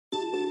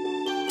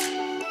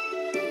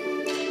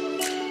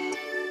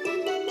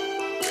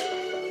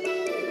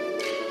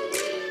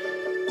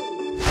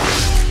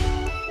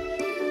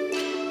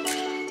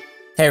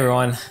Hey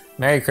everyone,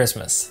 Merry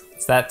Christmas.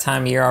 It's that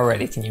time of year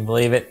already, can you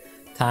believe it?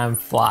 Time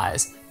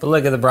flies. But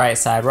look at the bright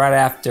side, right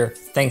after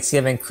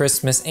Thanksgiving,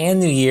 Christmas,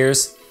 and New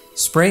Year's,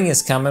 spring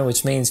is coming,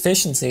 which means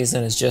fishing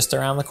season is just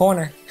around the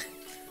corner.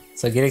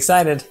 So get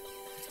excited.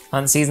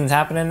 Hunting season's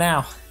happening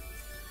now.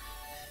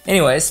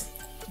 Anyways,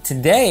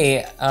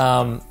 today,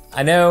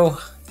 I know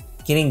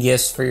getting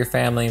gifts for your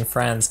family and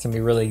friends can be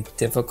really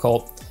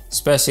difficult,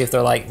 especially if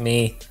they're like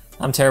me.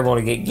 I'm terrible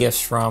to get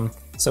gifts from.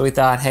 So we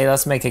thought, hey,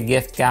 let's make a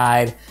gift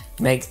guide,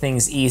 make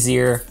things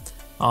easier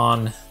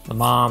on the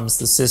moms,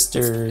 the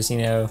sisters, you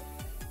know,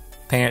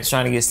 parents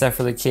trying to get stuff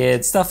for their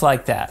kids, stuff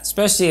like that,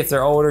 especially if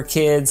they're older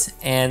kids.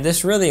 And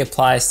this really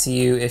applies to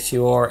you if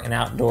you're an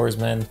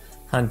outdoorsman,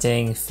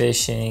 hunting,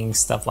 fishing,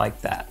 stuff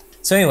like that.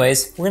 So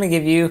anyways, we're gonna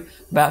give you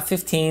about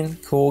 15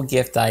 cool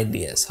gift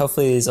ideas.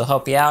 Hopefully these will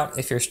help you out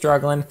if you're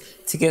struggling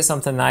to get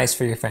something nice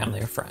for your family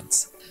or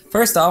friends.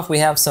 First off, we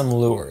have some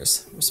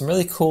lures, some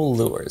really cool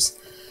lures.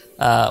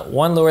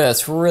 One lure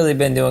that's really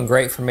been doing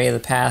great for me the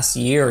past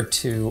year or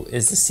two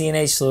is the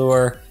C&H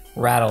lure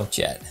Rattle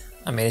Jet.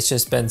 I mean, it's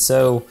just been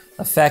so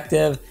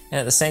effective, and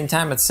at the same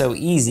time, it's so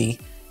easy.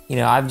 You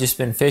know, I've just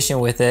been fishing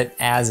with it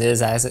as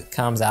it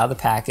comes out of the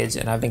package,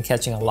 and I've been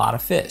catching a lot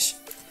of fish.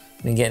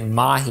 I've been getting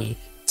mahi,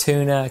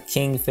 tuna,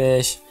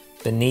 kingfish,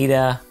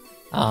 bonita,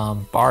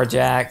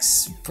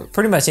 barjacks,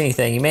 pretty much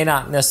anything. You may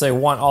not necessarily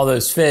want all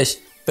those fish,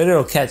 but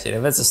it'll catch it.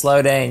 If it's a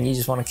slow day and you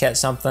just want to catch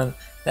something,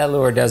 that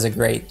lure does a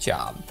great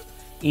job.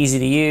 Easy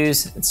to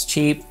use, it's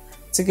cheap,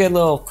 it's a good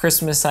little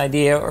Christmas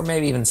idea, or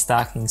maybe even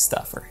stocking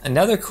stuffer.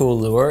 Another cool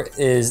lure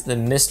is the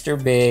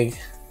Mr. Big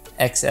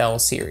XL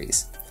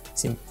series.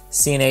 See,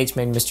 C&H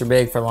made Mr.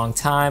 Big for a long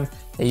time.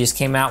 They just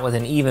came out with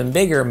an even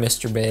bigger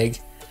Mr. Big.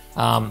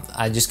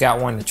 I just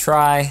got one to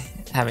try.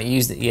 Haven't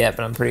used it yet,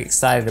 but I'm pretty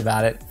excited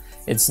about it.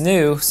 It's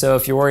new, so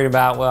if you're worried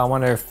about, well, I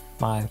wonder if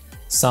my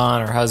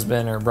son or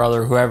husband or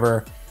brother or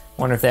whoever,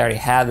 wonder if they already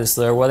have this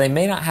lure. Well, they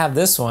may not have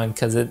this one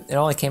because it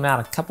only came out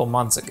a couple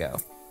months ago.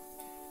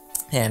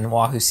 And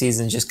Wahoo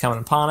season's just coming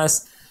upon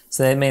us,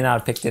 so they may not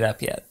have picked it up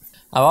yet.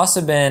 I've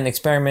also been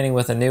experimenting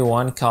with a new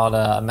one called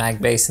a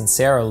Magbay El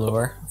Cencero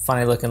lure.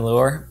 Funny looking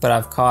lure, but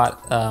I've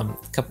caught a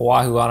couple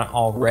wahoo on it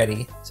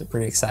already, so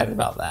pretty excited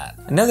about that.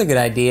 Another good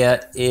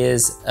idea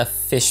is a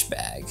fish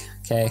bag,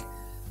 okay?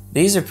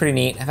 These are pretty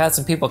neat. I've had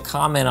some people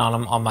comment on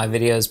them on my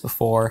videos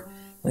before.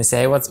 And they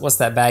say, hey, what's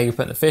that bag you're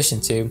putting the fish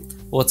into?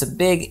 Well, it's a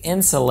big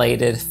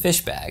insulated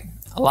fish bag.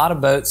 A lot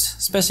of boats,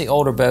 especially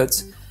older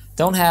boats,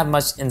 don't have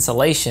much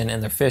insulation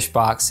in their fish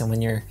box, and when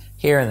you're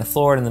here in the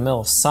Florida in the middle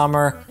of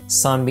summer,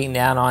 sun beating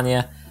down on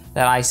you,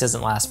 that ice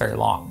doesn't last very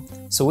long.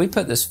 So we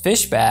put this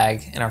fish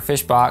bag in our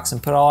fish box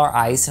and put all our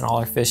ice and all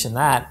our fish in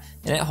that,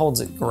 and it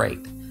holds it great.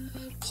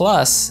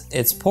 Plus,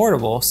 it's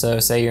portable, so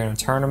say you're in a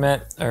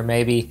tournament, or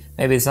maybe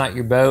it's not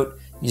your boat,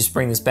 you just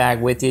bring this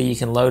bag with you, you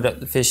can load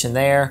up the fish in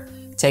there,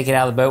 take it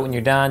out of the boat when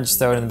you're done, just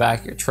throw it in the back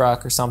of your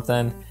truck or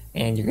something,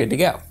 and you're good to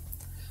go.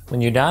 When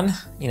you're done,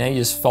 you know, you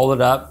just fold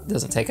it up, it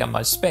doesn't take up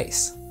much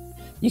space.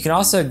 You can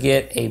also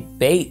get a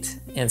bait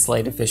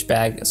insulated fish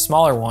bag, a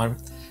smaller one,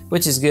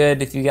 which is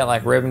good if you got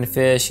like ribbon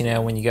fish, you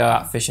know, when you go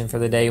out fishing for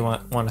the day, you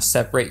want to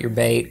separate your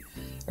bait,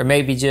 or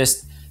maybe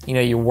just, you know,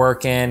 you're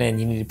working and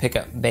you need to pick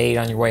up bait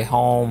on your way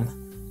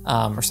home,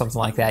 or something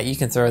like that. You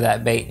can throw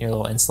that bait in your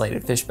little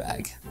insulated fish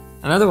bag.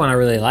 Another one I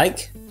really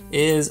like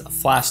is a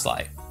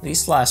flashlight.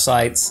 These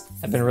flashlights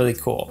have been really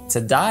cool. It's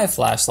a dive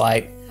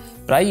flashlight,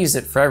 but I use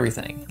it for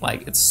everything.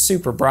 Like, it's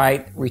super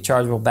bright,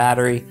 rechargeable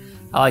battery.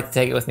 I like to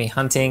take it with me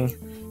hunting,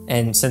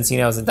 and since, you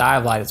know, it's a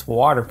dive light, it's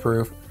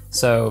waterproof.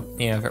 So,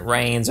 you know, if it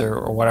rains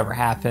or whatever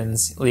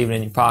happens, leave it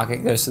in your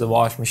pocket, goes to the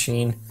wash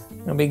machine,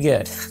 it'll be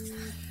good.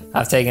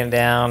 I've taken it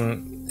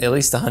down at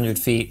least 100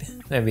 feet,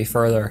 maybe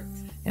further,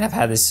 and I've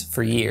had this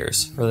for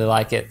years. Really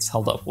like it, it's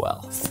held up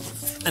well.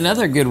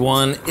 Another good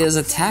one is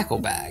a tackle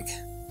bag.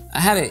 I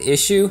had an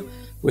issue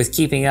with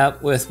keeping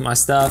up with my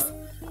stuff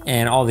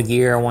and all the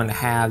gear I wanted to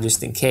have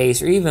just in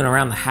case, or even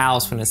around the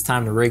house when it's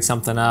time to rig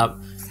something up,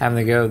 having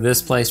to go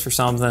this place for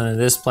something and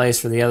this place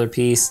for the other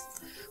piece.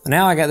 But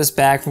now I got this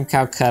bag from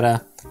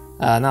Calcutta,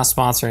 not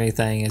sponsored or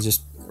anything, I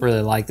just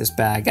really like this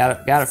bag.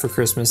 Got it for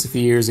Christmas a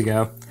few years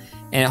ago,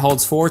 and it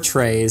holds 4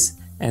 trays,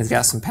 and it's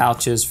got some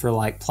pouches for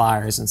like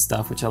pliers and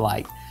stuff, which I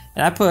like.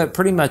 And I put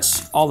pretty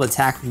much all the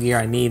tackle gear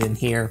I need in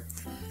here.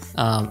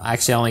 I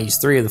actually only use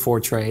 3 of the 4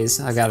 trays.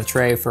 I got a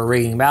tray for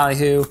rigging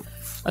ballyhoo,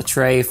 a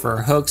tray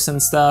for hooks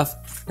and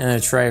stuff, and then a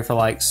tray for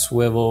like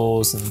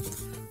swivels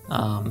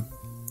and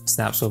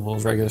snap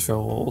swivels, regular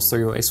swivels,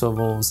 3-way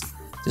swivels,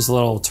 just a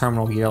little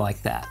terminal gear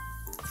like that.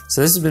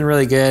 So this has been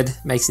really good,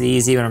 makes it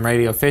easy when I'm ready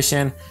to go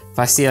fishing. If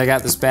I see I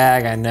got this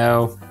bag, I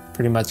know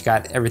pretty much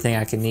got everything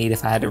I could need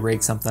if I had to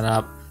rig something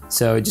up.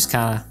 So it just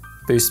kind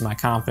of boosts my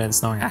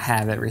confidence knowing I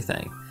have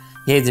everything.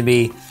 You hate to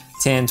be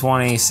 10,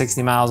 20,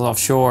 60 miles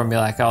offshore and be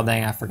like, oh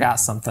dang, I forgot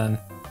something.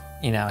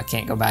 You know, I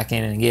can't go back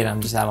in and get it,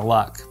 I'm just out of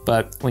luck.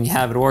 But when you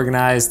have it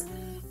organized,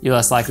 you're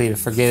less likely to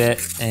forget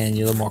it, and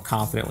you're a little more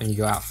confident when you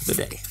go out for the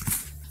day.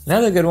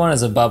 Another good one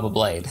is a Bubba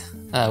Blade.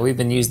 We've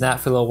been using that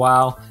for a little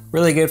while.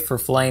 Really good for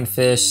filleting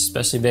fish,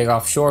 especially big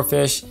offshore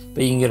fish,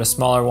 but you can get a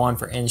smaller one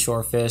for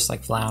inshore fish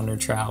like flounder,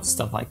 trout,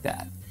 stuff like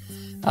that.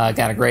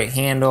 Got a great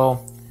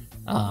handle,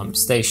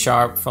 stays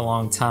sharp for a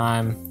long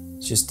time.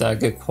 It's just a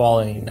good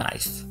quality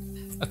knife.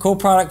 A cool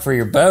product for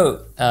your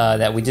boat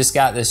that we just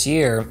got this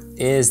year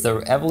is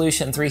the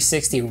Evolution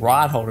 360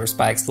 rod holders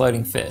by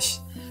Exploding Fish.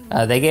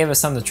 They gave us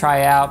some to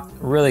try out.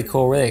 Really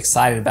cool, really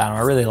excited about them.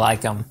 I really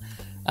like them.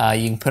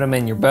 You can put them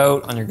in your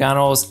boat, on your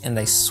gunnels, and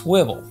they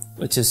swivel,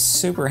 which is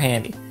super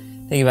handy.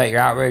 Think about your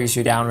outriggers,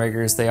 your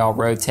downriggers, they all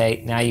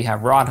rotate. Now you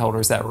have rod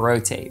holders that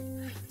rotate.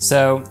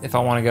 So if I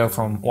want to go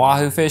from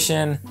wahoo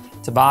fishing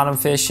to bottom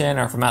fishing,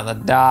 or if I'm at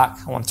the dock,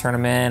 I want to turn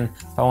them in.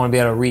 If I want to be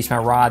able to reach my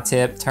rod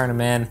tip, turn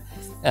them in.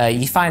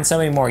 You find so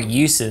many more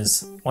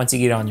uses once you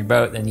get on your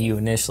boat than you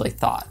initially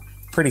thought.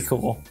 Pretty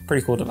cool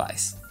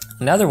device.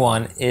 Another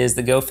one is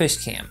the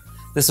GoFish Cam.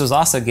 This was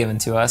also given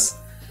to us.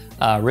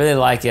 Really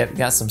like it,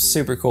 got some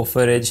super cool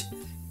footage.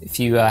 If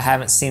you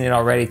haven't seen it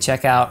already,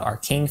 check out our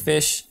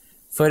Kingfish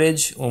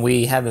footage. When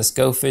we have this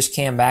GoFish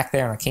Cam back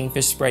there on our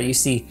Kingfish spread, you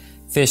see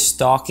fish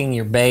stalking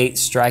your bait,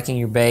 striking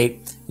your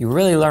bait. You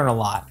really learn a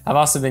lot. I've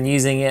also been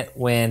using it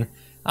when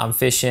I'm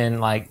fishing,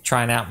 like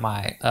trying out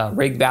my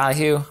rig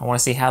ballyhoo. I want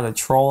to see how they're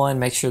trolling,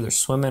 make sure they're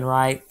swimming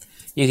right.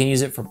 You can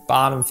use it for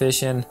bottom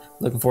fishing.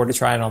 Looking forward to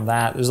trying on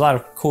that. There's a lot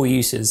of cool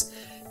uses.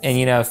 And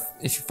you know,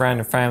 if your friend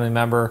or family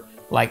member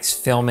likes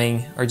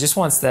filming or just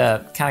wants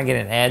to kind of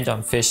get an edge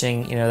on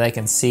fishing, you know, they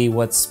can see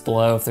what's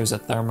below, if there's a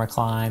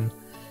thermocline,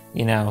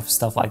 you know,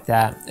 stuff like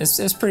that.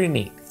 It's pretty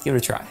neat. Give it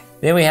a try.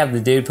 Then we have the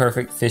Dude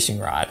Perfect fishing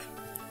rod.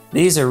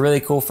 These are really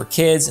cool for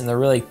kids and they're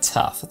really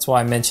tough. That's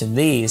why I mentioned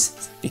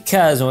these,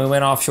 because when we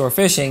went offshore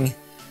fishing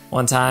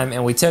one time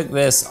and we took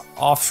this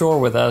offshore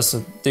with us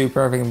with Dude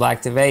Perfect and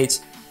Black Tip H,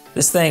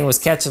 this thing was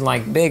catching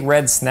like big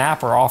red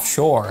snapper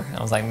offshore. And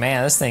I was like,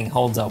 man, this thing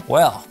holds up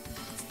well.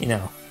 You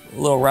know, a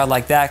little rod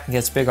like that can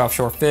catch big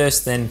offshore fish,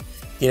 then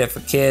get it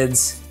for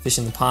kids, fish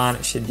in the pond,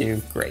 it should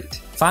do great.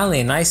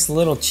 Finally, a nice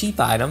little cheap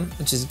item,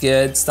 which is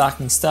good,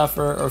 stocking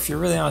stuffer, or if you're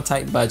really on a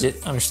tight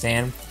budget,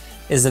 understand,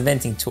 is a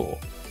venting tool.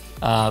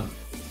 A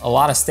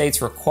lot of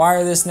states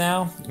require this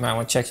now. You might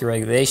want to check your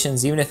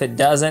regulations. Even if it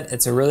doesn't,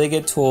 it's a really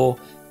good tool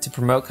to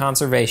promote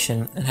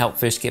conservation and help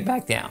fish get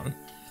back down.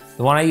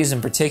 The one I use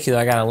in particular,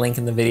 I got a link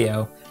in the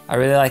video. I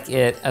really like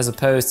it as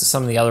opposed to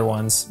some of the other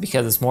ones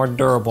because it's more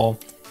durable.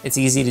 It's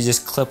easy to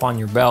just clip on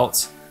your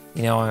belt,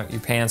 you know,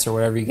 your pants or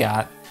whatever you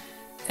got.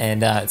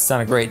 And it's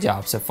done a great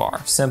job so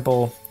far.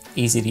 Simple,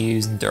 easy to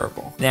use, and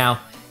durable. Now,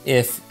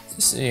 if,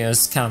 you know,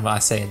 it's kind of, I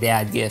say, a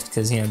dad gift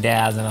because, you know,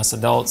 dads and us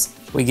adults,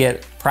 we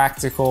get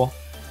practical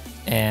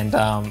and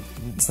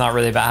it's not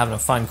really about having a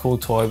fun, cool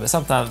toy, but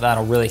something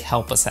that'll really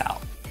help us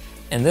out.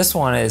 And this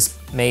one is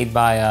made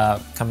by a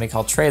company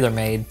called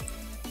TrailerMade.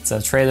 It's a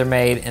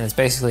TrailerMade and it's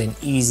basically an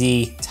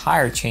easy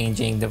tire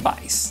changing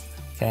device,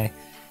 okay?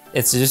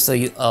 It's just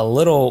a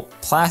little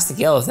plastic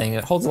yellow thing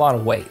that holds a lot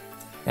of weight.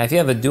 Now, if you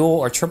have a dual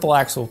or triple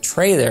axle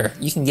trailer,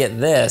 you can get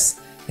this.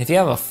 If you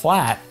have a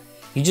flat,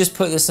 you just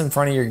put this in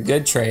front of your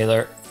good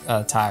trailer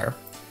tire,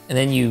 and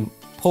then you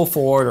pull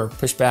forward or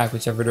push back,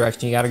 whichever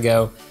direction you gotta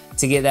go,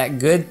 to get that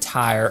good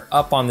tire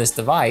up on this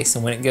device.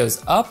 And when it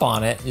goes up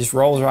on it, it just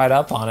rolls right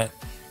up on it.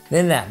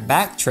 Then that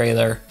back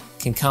trailer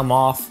can come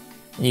off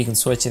and you can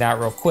switch it out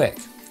real quick.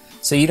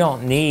 So you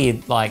don't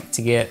need like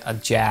to get a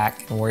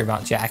jack and worry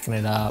about jacking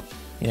it up,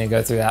 you know,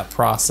 go through that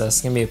process.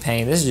 It's gonna be a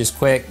pain. This is just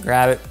quick,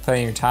 grab it, put it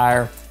in your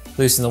tire,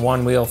 loosen the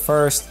one wheel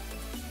first,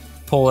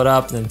 pull it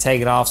up, then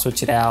take it off,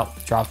 switch it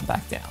out, drop it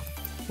back down.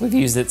 We've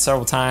used it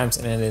several times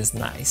and it is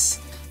nice.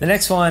 The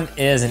next one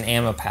is an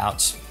ammo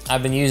pouch.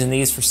 I've been using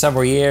these for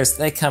several years.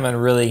 They come in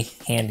really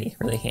handy,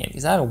 really handy.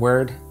 Is that a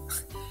word?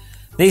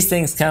 These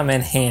things come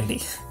in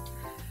handy.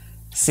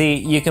 See,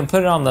 you can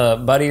put it on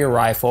the butt of your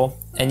rifle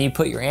and you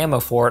put your ammo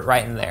for it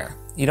right in there.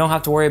 You don't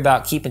have to worry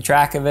about keeping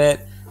track of it,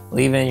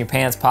 leaving it in your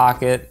pants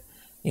pocket,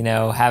 you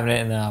know, having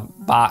it in a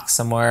box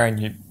somewhere and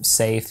you're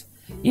safe.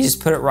 You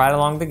just put it right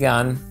along the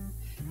gun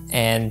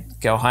and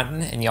go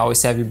hunting and you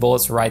always have your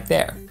bullets right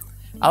there.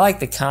 I like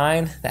the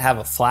kind that have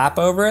a flap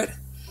over it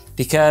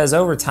because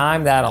over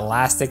time that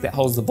elastic that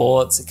holds the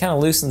bullets, it kind of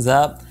loosens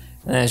up,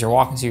 and then as you're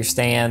walking to your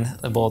stand,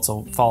 the bullets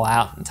will fall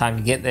out. By the time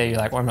you get there, you're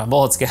like, where'd my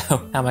bullets go?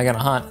 How am I gonna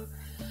hunt?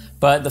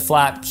 But the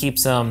flap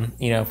keeps them,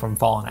 you know, from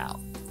falling out.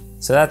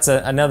 So that's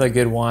another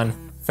good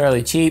one,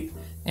 fairly cheap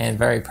and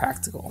very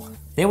practical.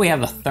 Then we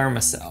have a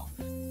Thermacell.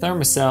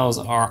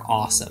 Thermacells are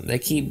awesome. They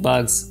keep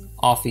bugs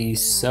off of you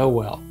so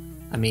well.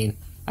 I mean,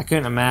 I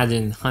couldn't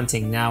imagine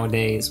hunting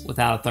nowadays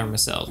without a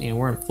Thermacell. You know,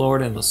 we're in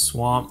Florida in the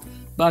swamp.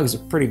 Bugs are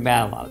pretty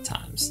bad a lot of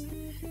times.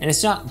 And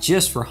it's not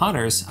just for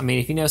hunters. I mean,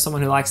 if you know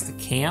someone who likes to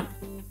camp,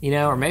 you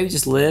know, or maybe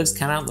just lives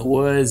kind of out in the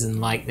woods and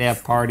like they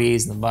have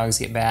parties and the bugs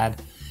get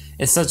bad,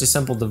 it's such a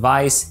simple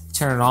device. You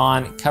turn it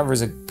on, it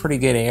covers a pretty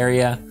good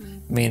area.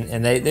 I mean,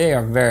 and they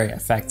are very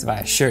effective, I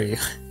assure you.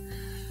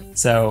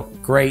 So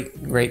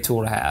great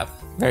tool to have.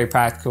 Very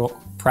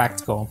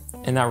practical,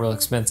 and not real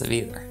expensive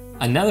either.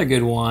 Another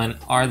good one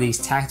are these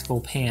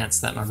tactical pants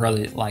that my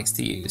brother likes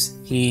to use.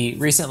 He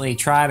recently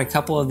tried a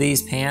couple of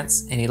these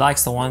pants and he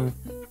likes the one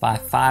by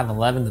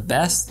 511 the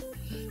best.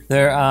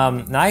 They're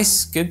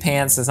nice, good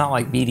pants. It's not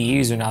like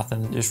BDUs or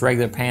nothing, just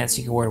regular pants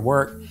you can wear to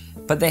work,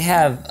 but they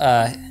have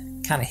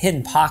kind of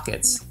hidden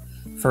pockets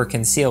for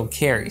concealed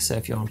carry. So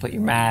if you want to put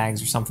your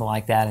mags or something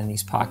like that in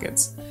these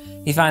pockets.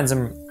 He finds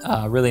them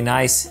really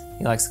nice.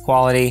 He likes the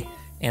quality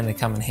and they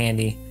come in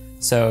handy.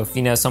 So if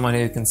you know someone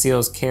who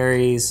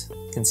carries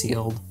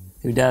concealed,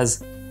 who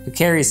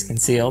carries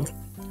concealed,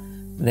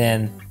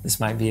 then this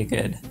might be a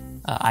good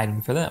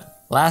item for them.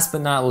 Last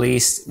but not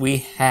least, we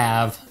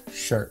have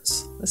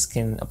shirts. This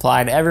can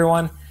apply to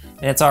everyone,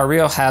 and it's our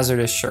real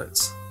Hazardous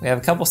shirts. We have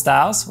a couple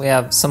styles. We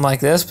have some like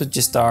this with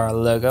just our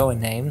logo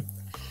and name.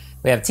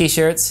 We have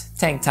t-shirts,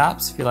 tank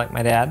tops, if you're like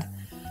my dad,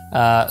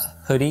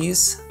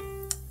 hoodies.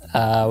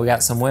 We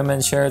got some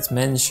women's shirts,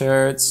 men's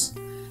shirts,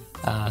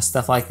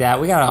 stuff like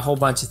that. We got a whole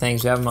bunch of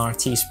things. We have them on our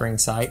Teespring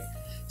site.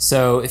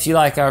 So if you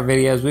like our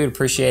videos, we would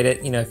appreciate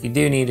it. You know, if you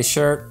do need a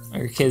shirt or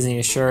your kids need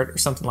a shirt or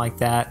something like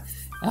that,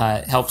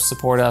 it helps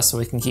support us so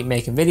we can keep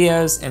making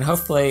videos, and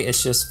hopefully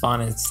it's just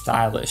fun and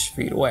stylish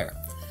for you to wear.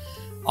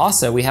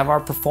 Also, we have our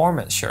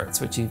performance shirts,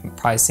 which you've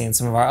probably seen in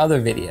some of our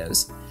other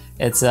videos.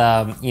 It's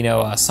you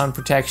know, a sun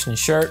protection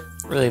shirt,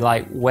 really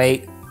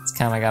lightweight. It's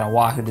kind of got a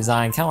Wahoo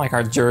design, kind of like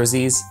our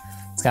jerseys.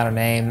 It's got a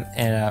name,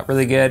 and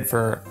really good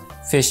for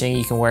fishing.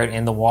 You can wear it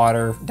in the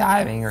water,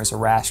 diving, or as a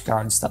rash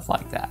guard and stuff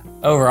like that.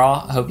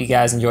 Overall, I hope you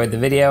guys enjoyed the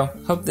video.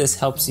 Hope this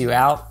helps you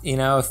out, you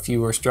know, if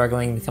you were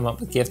struggling to come up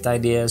with gift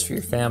ideas for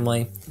your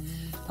family.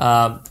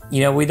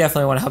 You know, we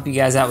definitely want to help you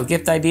guys out with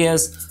gift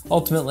ideas.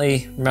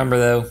 Ultimately, remember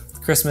though,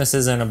 Christmas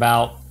isn't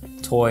about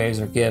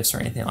toys or gifts or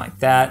anything like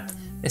that.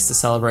 It's to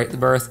celebrate the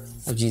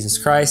birth of Jesus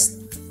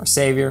Christ, our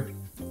Savior.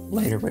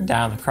 Later would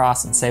die on the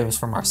cross and save us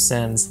from our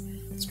sins.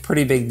 It's a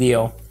pretty big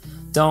deal.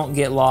 Don't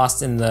get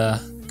lost in the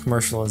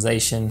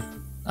commercialization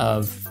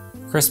of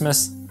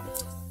Christmas.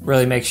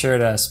 Really make sure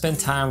to spend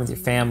time with your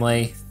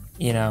family.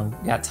 You know,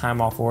 got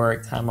time off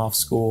work, time off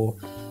school,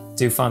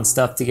 do fun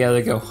stuff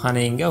together, go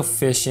hunting, go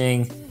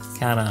fishing,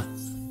 kind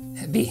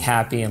of be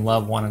happy and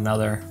love one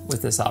another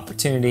with this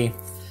opportunity.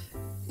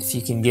 If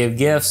you can give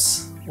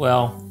gifts,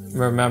 well,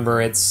 remember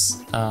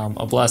it's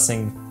a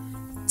blessing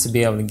to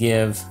be able to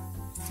give,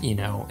 you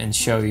know, and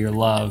show your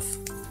love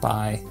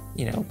by,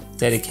 you know,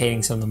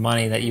 dedicating some of the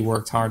money that you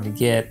worked hard to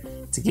get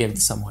to give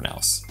to someone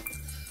else.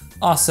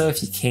 Also,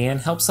 if you can,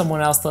 help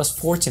someone else less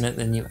fortunate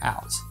than you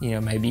out. You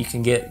know, maybe you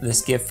can get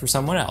this gift for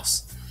someone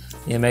else.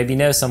 You know, maybe you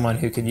know someone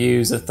who could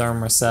use a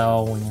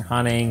Thermacell when you're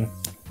hunting,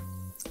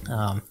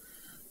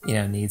 you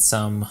know, need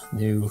some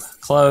new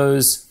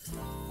clothes,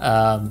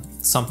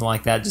 something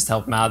like that, just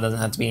help them out. It doesn't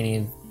have to be any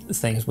of the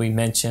things we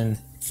mentioned.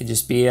 It could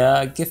just be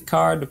a gift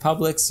card to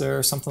Publix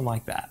or something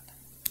like that.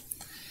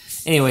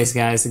 Anyways,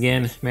 guys,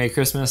 again, Merry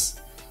Christmas.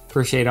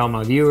 Appreciate all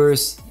my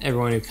viewers,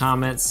 everyone who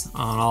comments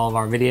on all of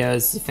our videos.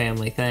 It's a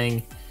family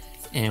thing,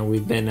 and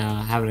we've been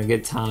having a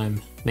good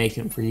time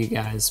making them for you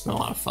guys. It's been a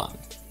lot of fun.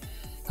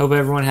 Hope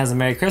everyone has a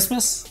Merry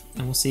Christmas,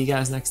 and we'll see you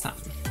guys next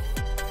time.